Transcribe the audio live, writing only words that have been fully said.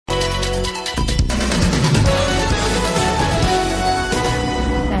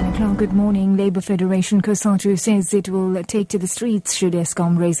Good morning. Labour Federation Cosatu says it will take to the streets should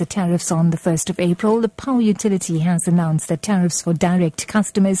Eskom raise the tariffs on the 1st of April. The power utility has announced that tariffs for direct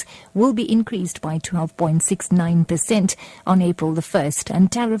customers will be increased by 12.69% on April the 1st,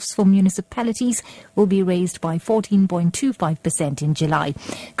 and tariffs for municipalities will be raised by 14.25% in July.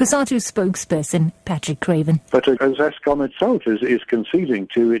 Cosatu spokesperson Patrick Craven. But as Eskom itself is conceding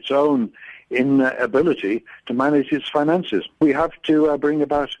to its own inability to manage its finances, we have to bring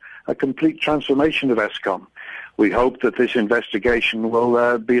about a complete transformation of Eskom. We hope that this investigation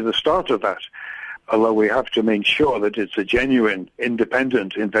will be the start of that, although we have to make sure that it's a genuine,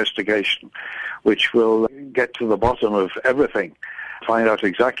 independent investigation which will get to the bottom of everything, find out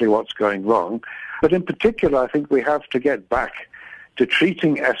exactly what's going wrong. But in particular, I think we have to get back to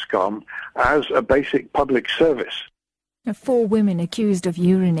treating Eskom as a basic public service. 4 women accused of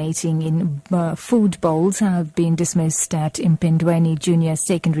urinating in food bowls have been dismissed at Mpindweni Junior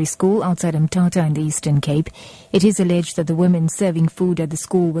Secondary School outside Mthatha in the Eastern Cape. It is alleged that the women serving food at the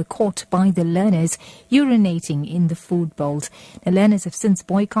school were caught by the learners urinating in the food bowls. The learners have since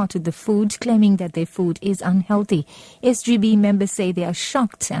boycotted the food, claiming that their food is unhealthy. SGB members say they are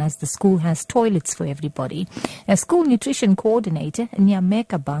shocked as the school has toilets for everybody. A school nutrition coordinator,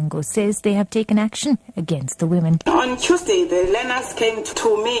 Nyameka Bango, says they have taken action against the women. On Tuesday, the learners came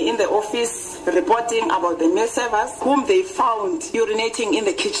to me in the office reporting about the meal servers whom they found urinating in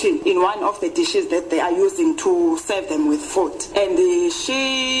the kitchen in one of the dishes that they are using to serve them with food. And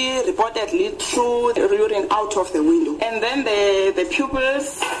she reportedly threw the urine out of the window. And then the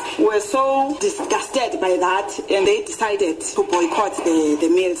pupils were so disgusted by that, and they decided to boycott the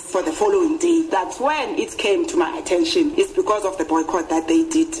meals for the following day. That's when it came to my attention. It's because of the boycott that they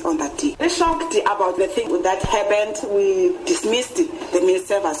did on that day. They're shocked about the thing that happened. We dismissed the meal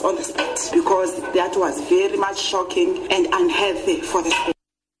servers on the spot because that was very much shocking and unhealthy for the school.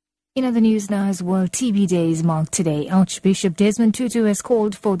 In other news now, as World TB Day is marked today, Archbishop Desmond Tutu has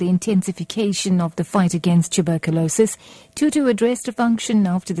called for the intensification of the fight against tuberculosis. Tutu addressed a function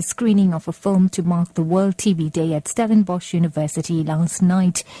after the screening of a film to mark the World TB Day at Stellenbosch University last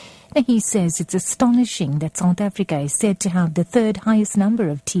night. He says it's astonishing that South Africa is said to have the 3rd highest number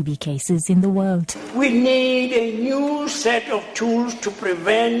of TB cases in the world. We need a new set of tools to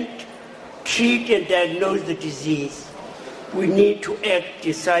prevent, treat and diagnose the disease. We need to act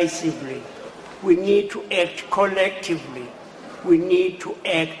decisively. We need to act collectively. We need to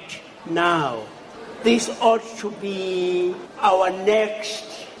act now. This ought to be our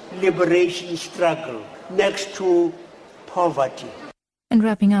next liberation struggle, next to poverty. And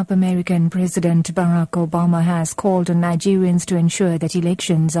wrapping up, American President Barak Obama has called on Nigerians to ensure that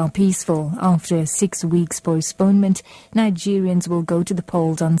elections are peaceful. After a 6 weeks postponement, Nigerians will go to the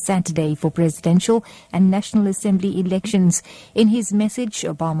polls on Saturday for presidential and National Assembly elections. In his message,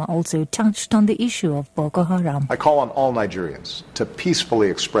 Obama also touched on the issue of Boko Haram. I call on all Nigerians to peacefully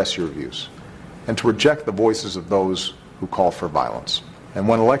express your views and to reject the voices of those who call for violence. And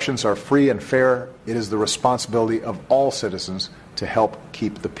when elections are free and fair, it is the responsibility of all citizens to help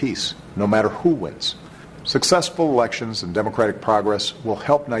keep the peace, no matter who wins. Successful elections and democratic progress will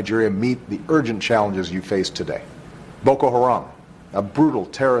help Nigeria meet the urgent challenges you face today. Boko Haram, a brutal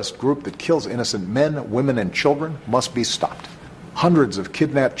terrorist group that kills innocent men, women, and children, must be stopped. Hundreds of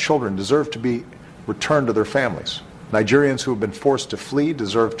kidnapped children deserve to be returned to their families. Nigerians who have been forced to flee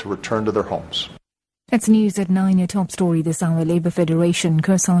deserve to return to their homes. That's news at 9. Your top story this hour. Labour Federation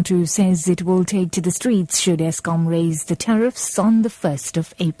Cosatu says it will take to the streets should Eskom raise the tariffs on the 1st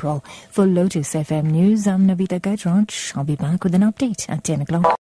of April. For Lotus FM News, I'm NAVITHA GAJRAJ. I'll be back with an update at 10 o'clock.